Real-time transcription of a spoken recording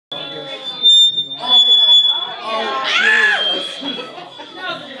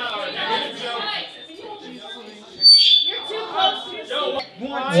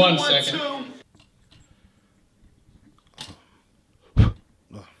1 second.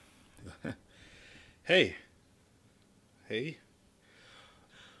 Hey.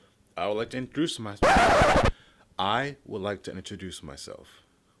 I would like to introduce myself.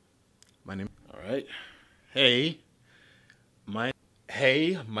 My name. All right. Hey, my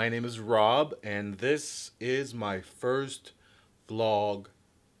name is Rob, and this is my first vlog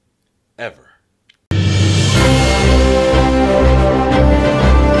ever.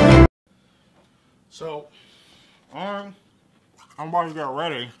 So, I'm about to get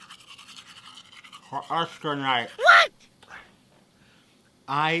ready for Oscar night. What?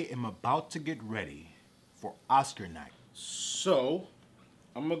 I am about to get ready for Oscar night. So,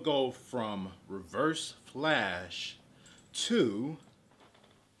 I'm gonna go from reverse flash to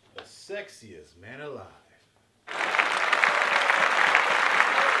the sexiest man alive.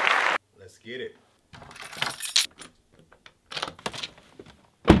 Let's get it.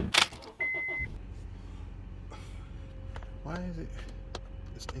 Why is it?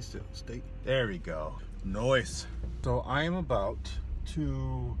 Stay still. Stay. There we go. Noise. So I am about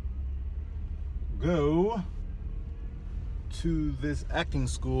to go to this acting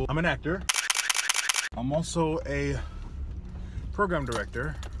school. I'm an actor. I'm also a program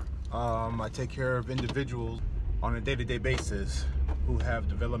director. I take care of individuals on a day-to-day basis who have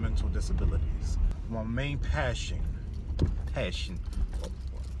developmental disabilities. My main passion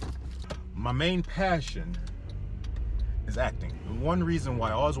is acting. One reason why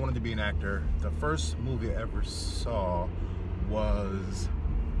I always wanted to be an actor, the first movie I ever saw was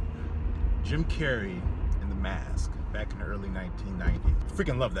Jim Carrey in The Mask back in the early 1990s.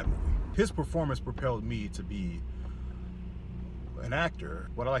 Freaking love that movie. His performance propelled me to be an actor.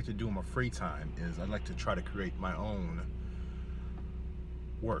 What I like to do in my free time is I like to try to create my own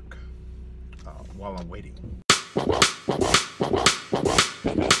work while I'm waiting.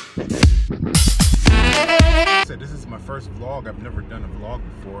 So this is my first vlog. I've never done a vlog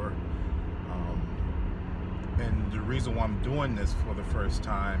before. And the reason why I'm doing this for the first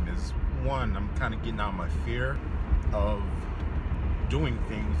time is, one, I'm kind of getting out of my fear of doing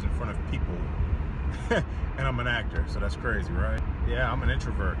things in front of people. And I'm an actor, so that's crazy, right? Yeah, I'm an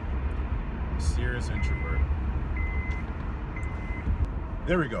introvert. I'm a serious introvert.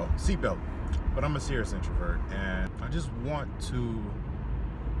 There we go, seatbelt. But I'm a serious introvert, and I just want to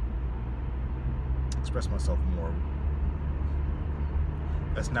express myself more.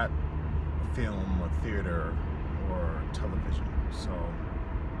 That's not film or theater or television. So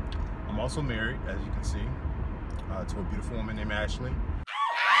I'm also married, as you can see, to a beautiful woman named Ashley.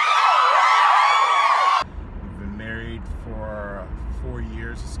 We've been married for 4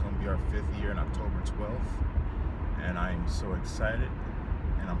 years. It's going to be our 5th year on October 12th, and I'm so excited,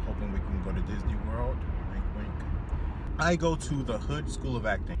 and I'm hoping we can go to Disney World. Wink, wink. I go to the Hood School of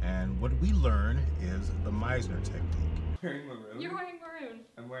Acting, and what we learn is the Meisner technique. Wearing maroon. You're wearing maroon.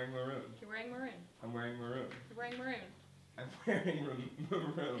 I'm wearing maroon. You're wearing maroon. I'm wearing maroon. You're wearing maroon. I'm wearing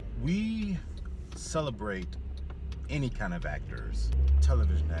maroon. We celebrate any kind of actors,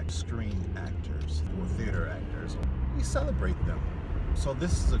 television actors, screen actors, or theater actors. We celebrate them. So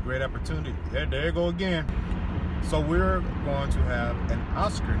this is a great opportunity. There you go again. So we're going to have an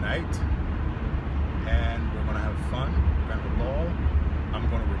Oscar night, and we're going to have fun. We're going to have a ball. I'm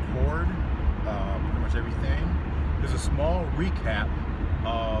going to record pretty much everything. There's a small recap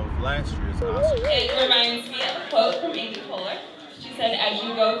of last year's Oscar. It reminds me of a quote from Amy Poehler. She said, as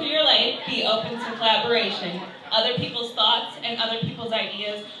you go through your life, be open to collaboration. Other people's thoughts and other people's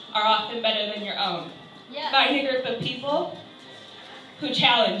ideas are often better than your own. Yes. Find a group of people who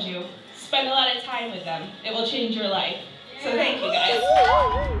challenge you. Spend a lot of time with them. It will change your life. So thank you, guys.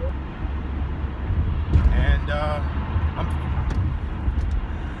 And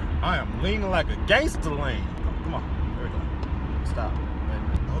I am leaning like a gangster lean. Come on, there we go. Stop.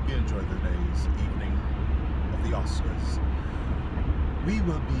 And I hope you enjoy today's evening of the Oscars. We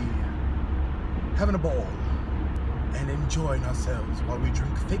will be having a ball and enjoying ourselves while we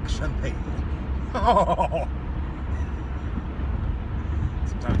drink fake champagne.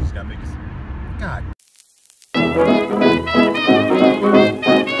 Sometimes you just gotta make it. God.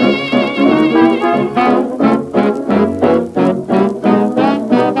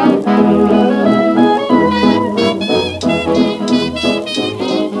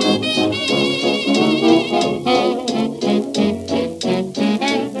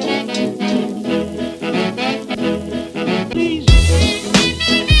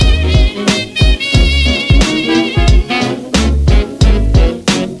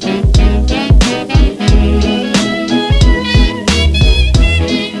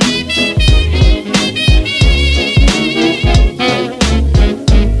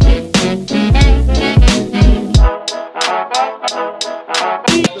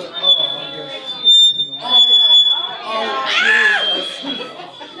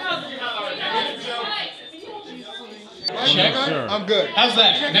 I'm good. How's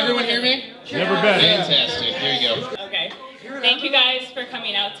that? Can everyone hear me? Never better. Fantastic. Here you go. Okay. Thank you guys for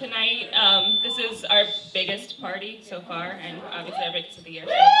coming out tonight. This is our biggest party so far, and obviously our biggest of the year.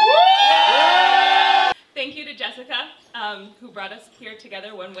 So. Thank you to Jessica, who brought us here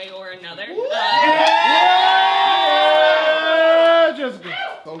together one way or another. Jessica.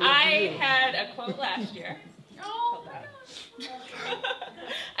 I had a quote last year.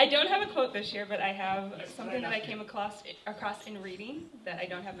 I don't have a quote this year, but I have something that I came across in reading that I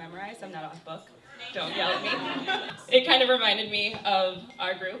don't have memorized. I'm not off book. Don't yell at me. It kind of reminded me of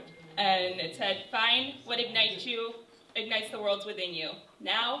our group, and it said, "Find what ignites the worlds within you.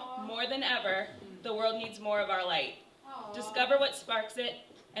 Now, more than ever, the world needs more of our light. Discover what sparks it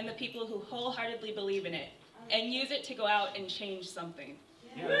and the people who wholeheartedly believe in it, and use it to go out and change something."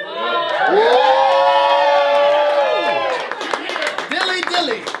 Dilly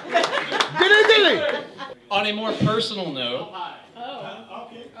dilly. Dilly dilly. On a more personal note.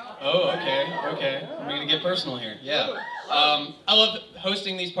 Oh, okay. We're gonna get personal here. Yeah. I love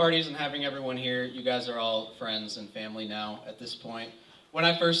hosting these parties and having everyone here. You guys are all friends and family now at this point. When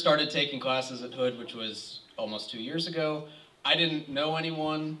I first started taking classes at Hood, which was almost 2 years ago, I didn't know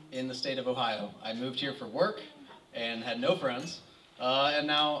anyone in the state of Ohio. I moved here for work and had no friends. And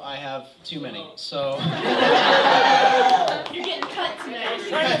now I have too many, so... You're getting cut tonight.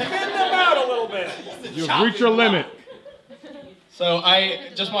 Trying to thin them out a little bit. You've reached your limit. So I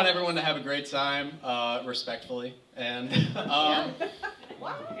just want everyone to have a great time, respectfully, and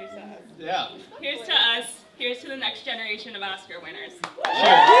yeah. Here's to us. Here's to the next generation of Oscar winners.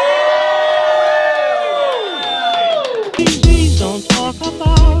 Please don't talk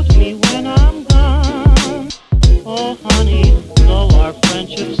about me when I'm gone. Oh honey, though our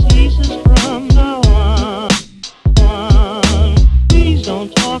friendship ceases from now on. Please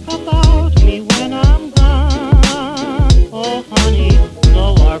don't talk about me when I'm gone. Oh honey,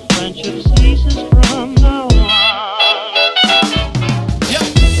 though our friendship ceases from now on.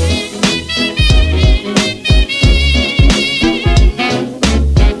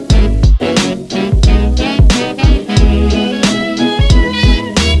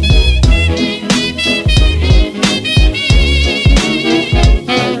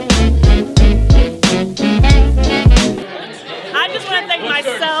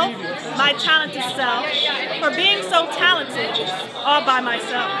 My talented self, for being so talented all by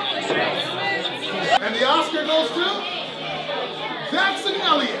myself. And the Oscar goes to Jackson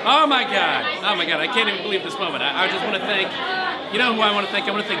Elliott. Oh my God, I can't even believe this moment. I just want to thank, you know who I want to thank?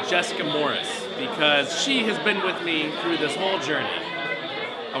 I want to thank Jessica Morris, because she has been with me through this whole journey.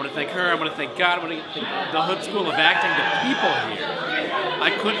 I want to thank her, I want to thank God, I want to thank the Hood School of Acting, the people here. I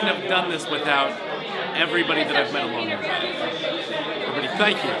couldn't have done this without everybody that I've met along the way. Everybody,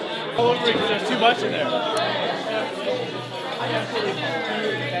 thank you. There's too much in there.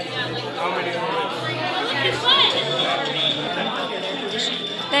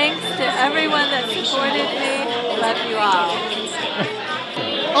 Thanks to everyone that supported me. Love you all.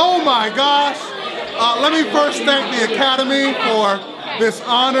 Oh my gosh. Let me first thank the Academy for this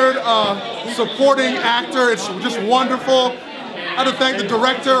honored supporting actor. It's just wonderful. I'd like to thank the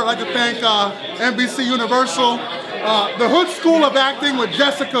director. I'd like to thank NBC Universal. The Hood School of Acting with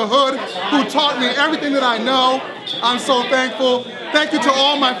Jessica Hood, who taught me everything that I know. I'm so thankful. Thank you to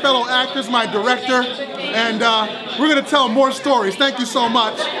all my fellow actors, my director, and we're going to tell more stories. Thank you so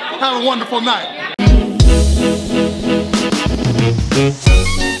much. Have a wonderful night.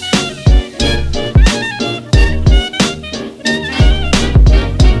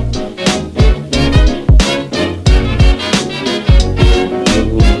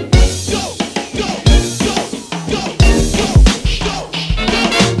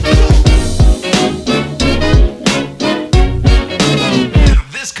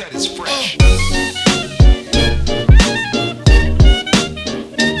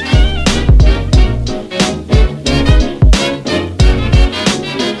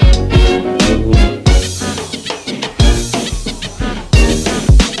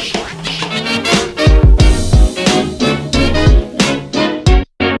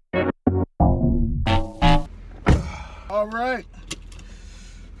 All right.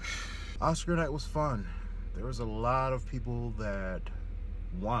 Oscar night was fun. There was a lot of people that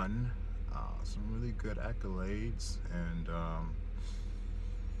won some really good accolades, and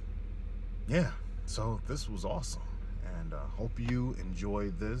yeah, so this was awesome, and hope you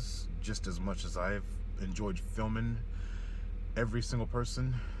enjoyed this just as much as I've enjoyed filming every single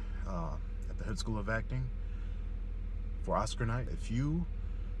person at the Hood School of Acting for Oscar night. If you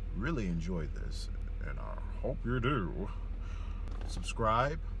really enjoyed this, and I hope you do,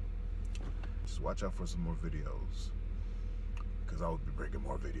 subscribe. Just watch out for some more videos because I will be bringing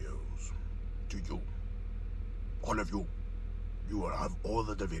more videos to you. All of you. You will have all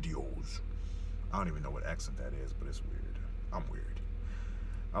of the videos. I don't even know what accent that is, but it's weird. I'm weird.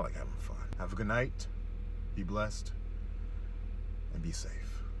 I like having fun. Have a good night. Be blessed. And be safe.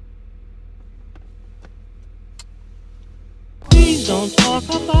 Please don't talk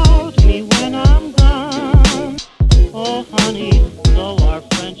about me when I'm gone. Oh, honey, though our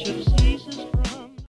friendship ceases.